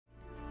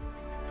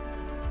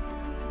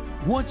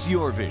What's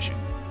your vision?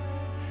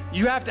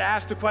 You have to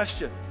ask the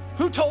question,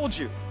 who told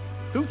you?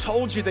 Who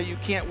told you that you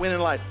can't win in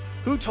life?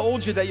 Who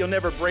told you that you'll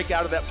never break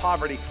out of that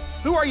poverty?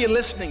 Who are you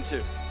listening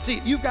to?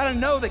 See, you've got to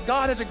know that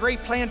God has a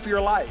great plan for your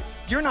life.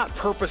 You're not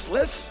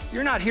purposeless.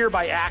 You're not here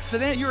by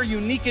accident. You're a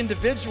unique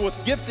individual with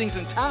giftings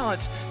and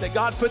talents that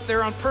God put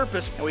there on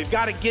purpose. And we've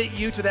got to get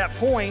you to that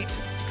point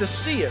to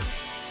see it.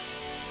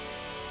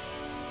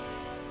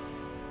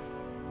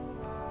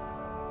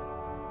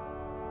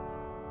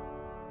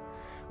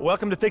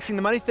 Welcome to Fixing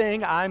the Money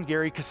Thing. I'm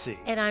Gary Keesee.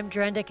 And I'm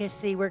Drenda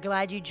Keesee. We're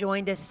glad you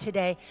joined us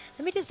today.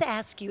 Let me just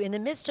ask you, in the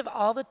midst of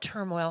all the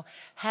turmoil,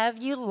 have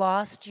you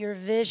lost your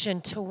vision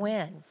to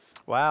win?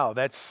 Wow,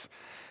 that's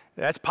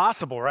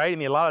possible, right? I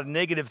mean, a lot of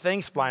negative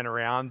things flying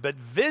around, but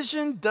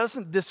vision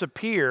doesn't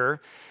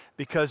disappear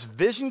because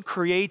vision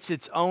creates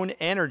its own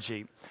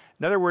energy.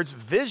 In other words,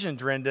 vision,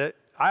 Drenda,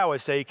 I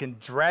always say, can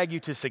drag you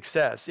to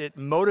success. It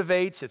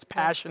motivates, it's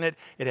passionate,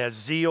 it has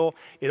zeal,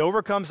 it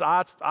overcomes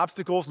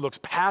obstacles, looks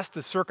past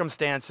the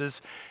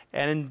circumstances,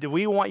 and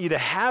we want you to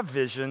have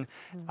vision,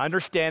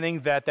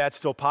 understanding that that's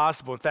still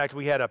possible. In fact,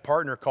 we had a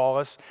partner call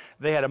us.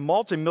 They had a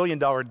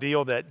multi-million-dollar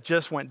deal that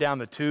just went down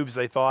the tubes.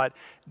 They thought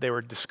they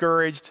were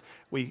discouraged.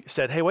 We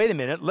said, hey, wait a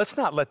minute, let's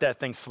not let that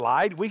thing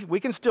slide. We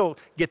can still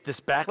get this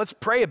back. Let's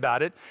pray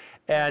about it.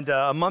 And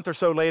a month or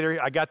so later,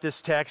 I got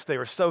this text. They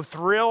were so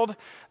thrilled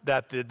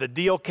that the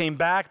deal came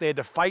back. They had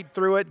to fight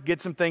through it,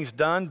 get some things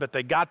done, but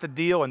they got the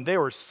deal, and they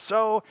were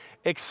so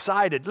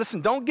excited.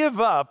 Listen, don't give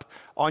up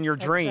on your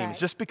dreams. Right.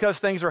 Just because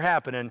things are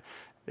happening,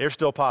 they're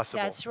still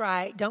possible. That's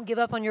right. Don't give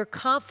up on your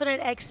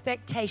confident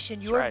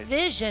expectation, your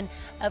vision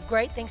of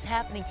great things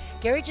happening.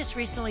 Gary just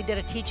recently did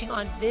a teaching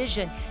on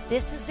vision.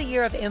 This is the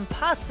year of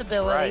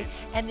impossibility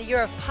and the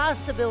year of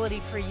possibility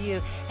for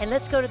you. And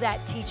let's go to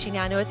that teaching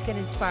now. I know it's going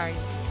to inspire you.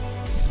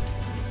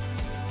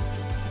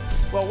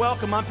 Well,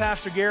 welcome. I'm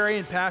Pastor Gary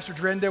and Pastor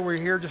Drenda.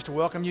 We're here just to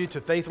welcome you to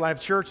Faith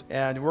Life Church,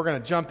 and we're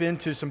going to jump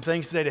into some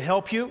things today to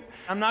help you.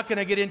 I'm not going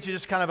to get into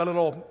just kind of a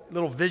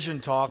little vision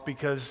talk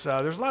because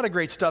there's a lot of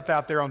great stuff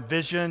out there on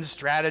vision,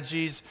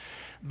 strategies,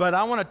 but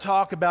I want to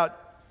talk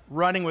about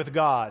running with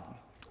God,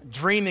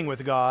 dreaming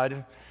with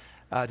God,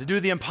 to do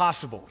the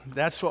impossible.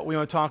 That's what we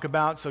want to talk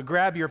about. So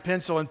grab your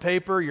pencil and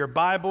paper, your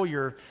Bible,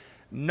 your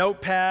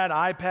notepad,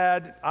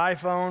 iPad,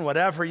 iPhone,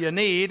 whatever you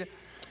need,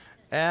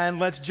 and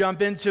let's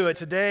jump into it.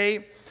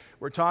 Today,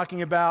 we're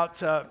talking about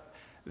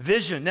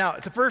vision. Now,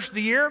 at the first of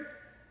the year,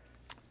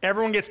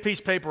 everyone gets a piece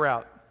of paper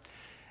out.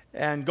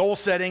 And goal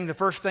setting, the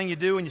first thing you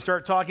do when you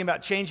start talking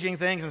about changing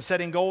things and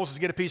setting goals is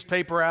get a piece of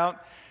paper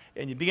out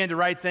and you begin to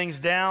write things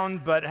down.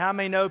 But how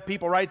many know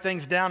people write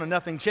things down and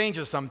nothing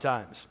changes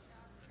sometimes?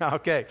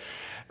 Okay.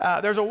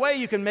 There's a way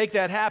you can make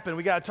that happen.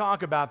 We got to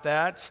talk about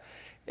that.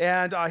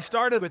 And I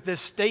started with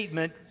this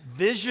statement: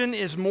 vision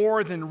is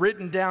more than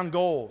written down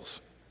goals.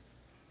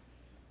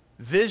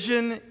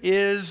 Vision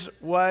is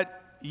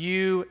what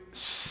you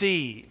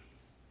see.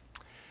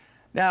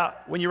 Now,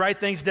 when you write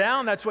things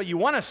down, that's what you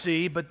want to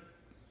see, but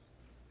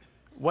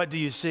what do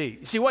you see?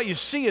 You see, what you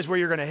see is where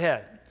you're going to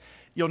head.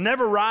 You'll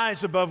never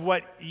rise above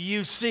what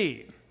you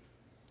see.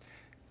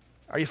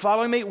 Are you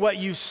following me? What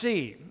you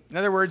see. In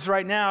other words,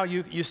 right now,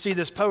 you see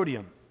this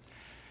podium.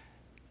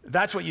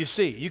 That's what you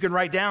see. You can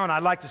write down,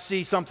 I'd like to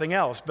see something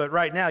else, but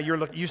right now,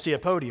 you see a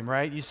podium,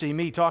 right? You see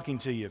me talking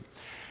to you.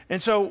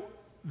 And so,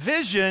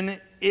 vision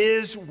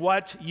is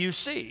what you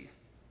see.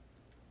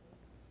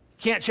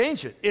 Can't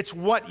change it. It's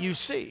what you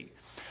see.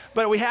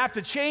 But we have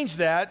to change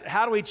that.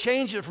 How do we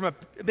change it from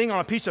being on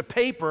a piece of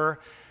paper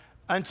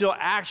until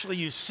actually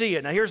you see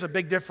it? Now, here's a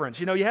big difference.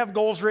 You know, you have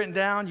goals written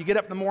down. You get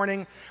up in the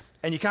morning,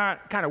 and you kind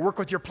of work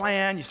with your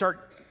plan. You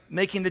start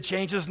making the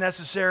changes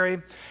necessary.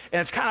 And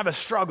it's kind of a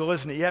struggle,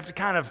 isn't it? You have to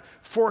kind of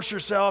force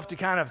yourself to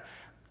kind of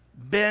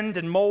bend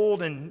and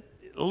mold and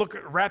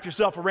wrap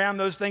yourself around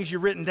those things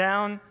you've written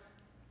down.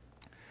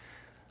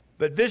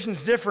 But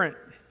vision's different.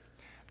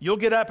 You'll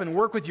get up and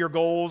work with your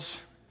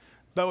goals,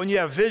 but when you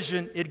have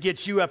vision, it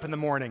gets you up in the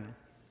morning.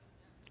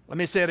 Let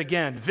me say it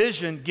again.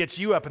 Vision gets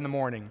you up in the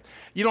morning.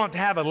 You don't have to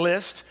have a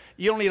list.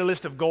 You don't need a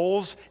list of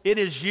goals. It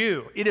is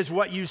you. It is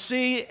what you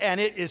see, and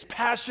it is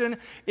passion.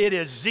 It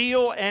is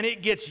zeal, and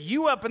it gets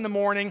you up in the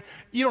morning.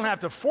 You don't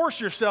have to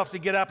force yourself to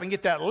get up and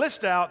get that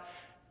list out.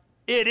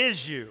 It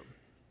is you.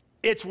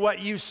 It's what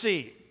you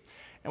see.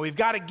 And we've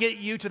got to get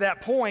you to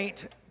that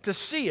point to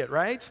see it,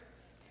 right?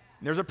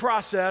 There's a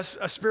process,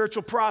 a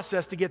spiritual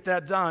process to get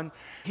that done.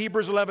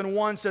 Hebrews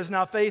 11:1 says,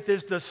 now faith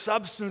is the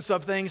substance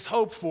of things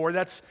hoped for.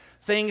 That's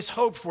things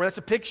hoped for. That's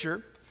a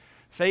picture.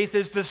 Faith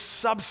is the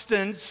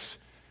substance.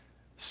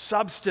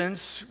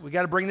 We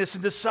got to bring this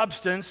into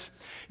substance.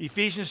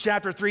 Ephesians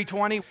chapter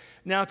 3:20.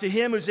 Now to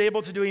him who's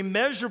able to do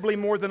immeasurably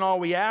more than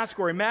all we ask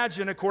or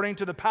imagine according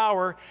to the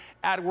power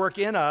at work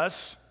in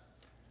us.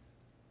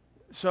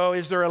 So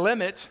is there a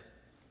limit?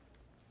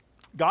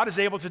 God is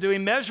able to do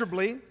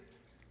immeasurably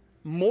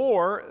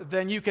more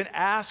than you can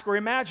ask or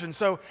imagine.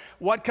 So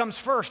what comes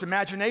first,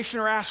 imagination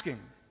or asking?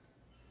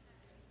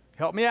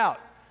 Help me out.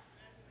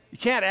 You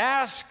can't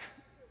ask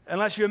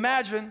unless you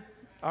imagine,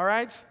 all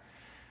right?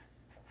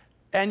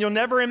 And you'll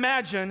never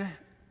imagine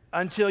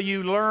until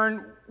you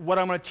learn what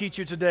I'm going to teach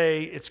you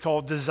today. It's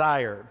called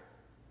desire.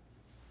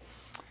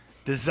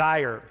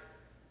 Desire.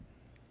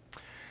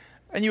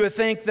 And you would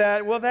think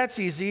that, well, that's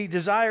easy.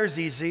 Desire's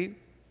easy.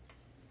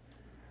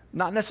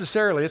 Not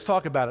necessarily. Let's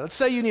talk about it. Let's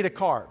say you need a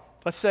car.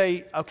 Let's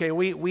say, okay,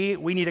 we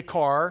need a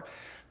car.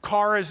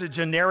 Car is a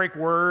generic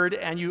word,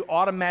 and you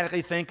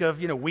automatically think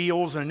of,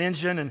 wheels and an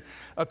engine and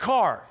a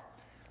car.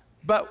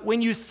 But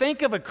when you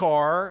think of a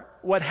car,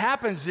 what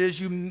happens is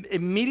you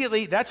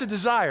immediately, that's a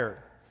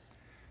desire.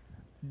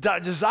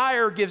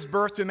 Desire gives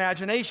birth to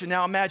imagination.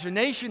 Now,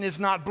 imagination is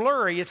not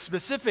blurry, it's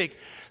specific.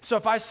 So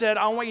if I said,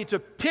 I want you to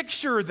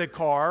picture the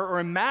car or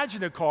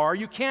imagine a car,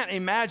 you can't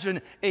imagine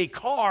a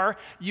car,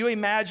 you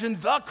imagine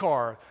the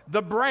car,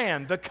 the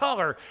brand, the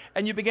color,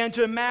 and you begin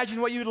to imagine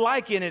what you'd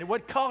like in it,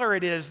 what color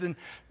it is, and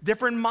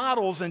different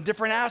models and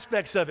different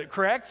aspects of it,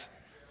 correct?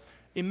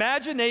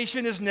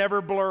 Imagination is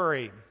never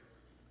blurry.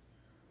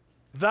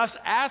 Thus,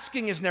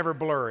 asking is never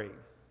blurry.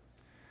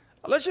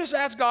 Let's just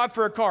ask God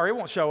for a car, it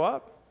won't show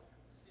up.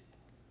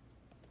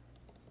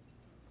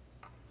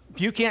 If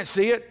you can't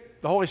see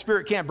it, the Holy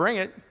Spirit can't bring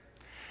it.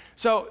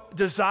 So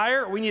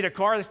desire, we need a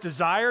car. That's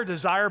desire.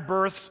 Desire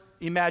births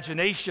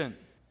imagination.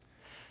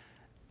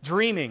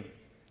 Dreaming,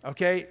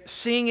 okay?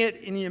 Seeing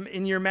it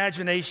in your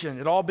imagination.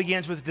 It all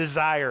begins with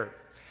desire.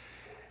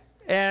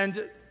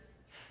 And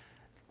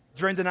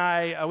Drenda and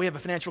I, we have a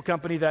financial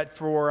company that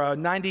for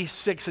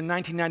 96 and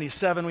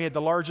 1997, we had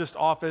the largest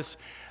office,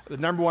 the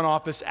number one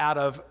office out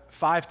of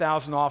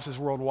 5,000 offices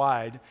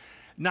worldwide.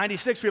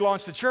 96, we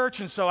launched the church,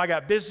 and so I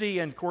got busy,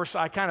 and of course,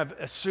 I kind of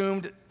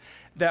assumed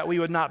that we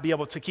would not be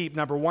able to keep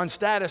number one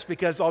status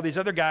because all these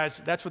other guys,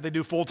 that's what they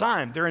do full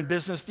time. They're in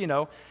business,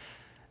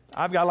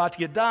 I've got a lot to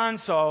get done,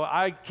 so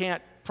I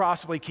can't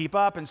possibly keep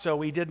up, and so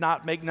we did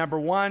not make number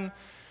one.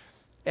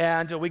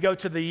 And we go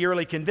to the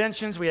yearly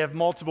conventions. We have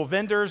multiple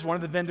vendors. One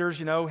of the vendors,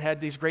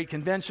 had these great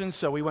conventions,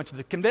 so we went to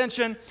the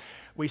convention.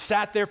 We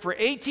sat there for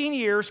 18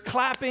 years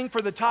clapping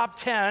for the top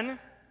 10.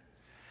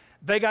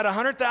 They got a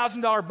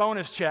 $100,000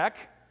 bonus check.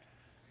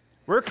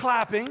 We're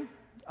clapping.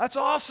 That's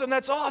awesome,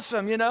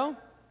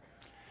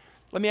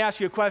 Let me ask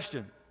you a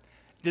question.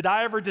 Did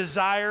I ever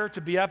desire to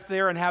be up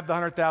there and have the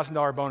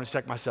 $100,000 bonus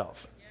check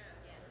myself? Yes.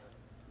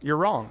 You're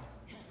wrong.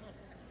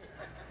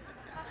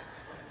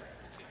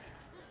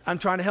 I'm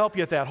trying to help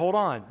you with that. Hold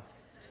on.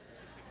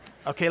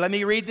 Okay, let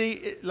me read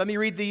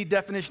the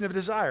definition of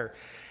desire.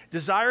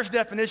 Desire's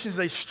definition is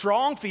a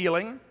strong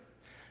feeling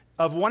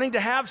of wanting to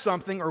have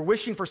something or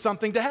wishing for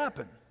something to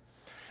happen.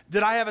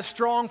 Did I have a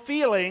strong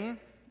feeling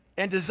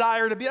and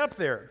desire to be up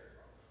there?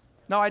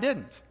 No, I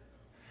didn't.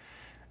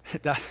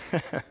 Now,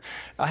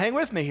 hang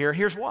with me here.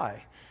 Here's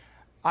why.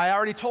 I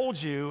already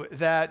told you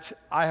that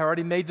I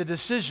already made the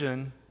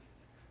decision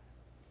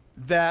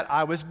that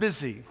I was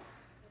busy.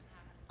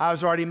 I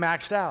was already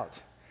maxed out.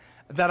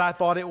 That I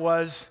thought it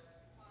was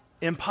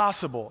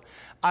impossible.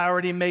 I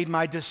already made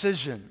my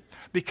decision.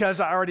 Because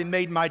I already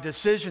made my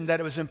decision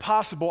that it was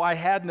impossible, I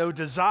had no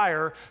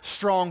desire,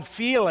 strong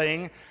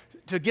feeling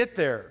to get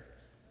there.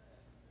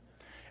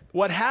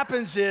 What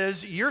happens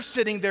is you're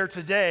sitting there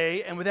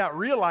today, and without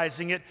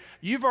realizing it,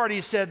 you've already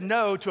said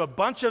no to a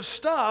bunch of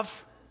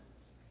stuff,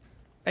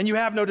 and you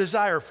have no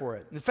desire for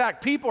it. In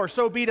fact, people are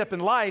so beat up in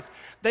life,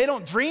 they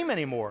don't dream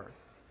anymore.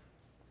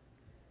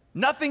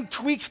 Nothing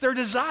tweaks their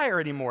desire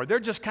anymore. They're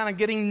just kind of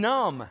getting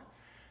numb.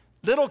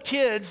 Little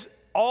kids,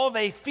 all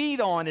they feed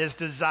on is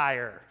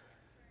desire.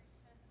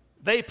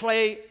 They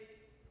play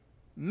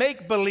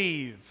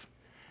make-believe.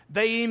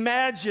 They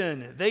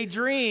imagine. They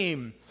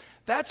dream.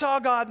 That's how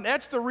God,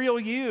 that's the real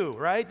you,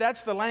 right?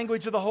 That's the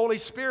language of the Holy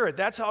Spirit.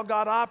 That's how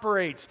God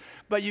operates.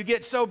 But you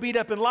get so beat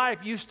up in life,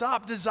 you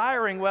stop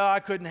desiring, well, I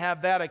couldn't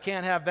have that, I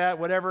can't have that,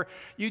 whatever.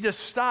 You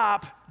just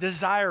stop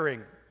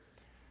desiring.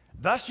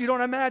 Thus, you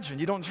don't imagine,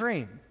 you don't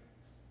dream.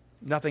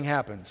 Nothing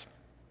happens.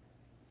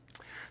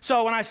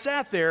 So when I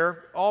sat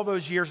there all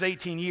those years,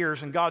 18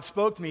 years, and God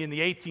spoke to me in the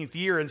 18th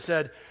year and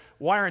said,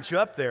 why aren't you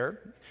up there?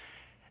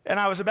 And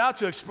I was about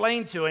to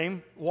explain to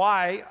him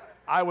why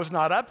I was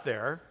not up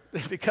there,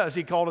 because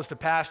he called us to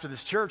pastor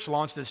this church,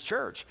 launch this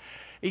church.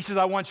 He says,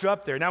 I want you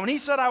up there. Now, when he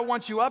said, I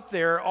want you up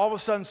there, all of a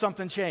sudden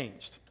something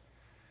changed.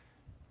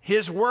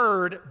 His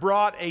word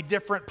brought a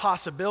different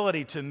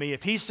possibility to me.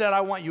 If he said,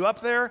 I want you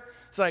up there,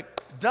 it's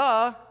like,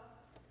 duh.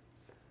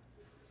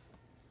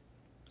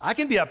 I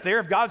can be up there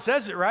if God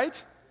says it,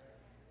 right?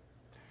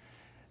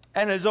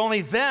 And it was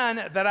only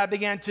then that I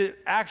began to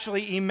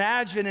actually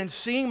imagine and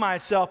seeing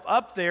myself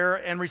up there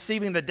and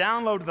receiving the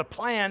download of the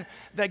plan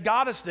that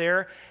got us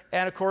there.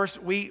 And of course,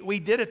 we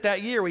did it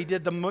that year. We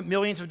did the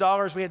millions of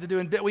dollars we had to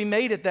do. We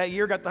made it that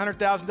year, got the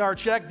 $100,000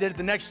 check, did it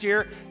the next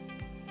year.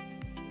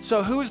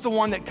 So who's the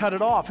one that cut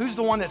it off? Who's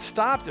the one that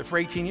stopped it for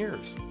 18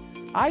 years?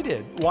 I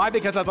did. Why?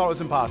 Because I thought it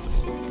was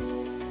impossible.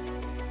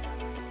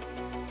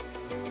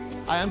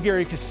 Hi, I'm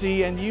Gary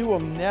Keesee, and you will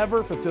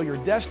never fulfill your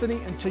destiny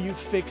until you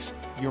fix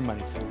your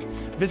money thing.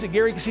 Visit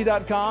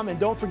GaryKeesee.com, and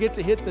don't forget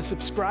to hit the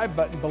subscribe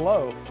button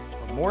below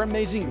for more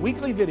amazing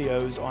weekly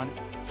videos on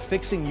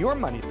fixing your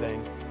money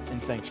thing.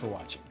 And thanks for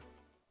watching.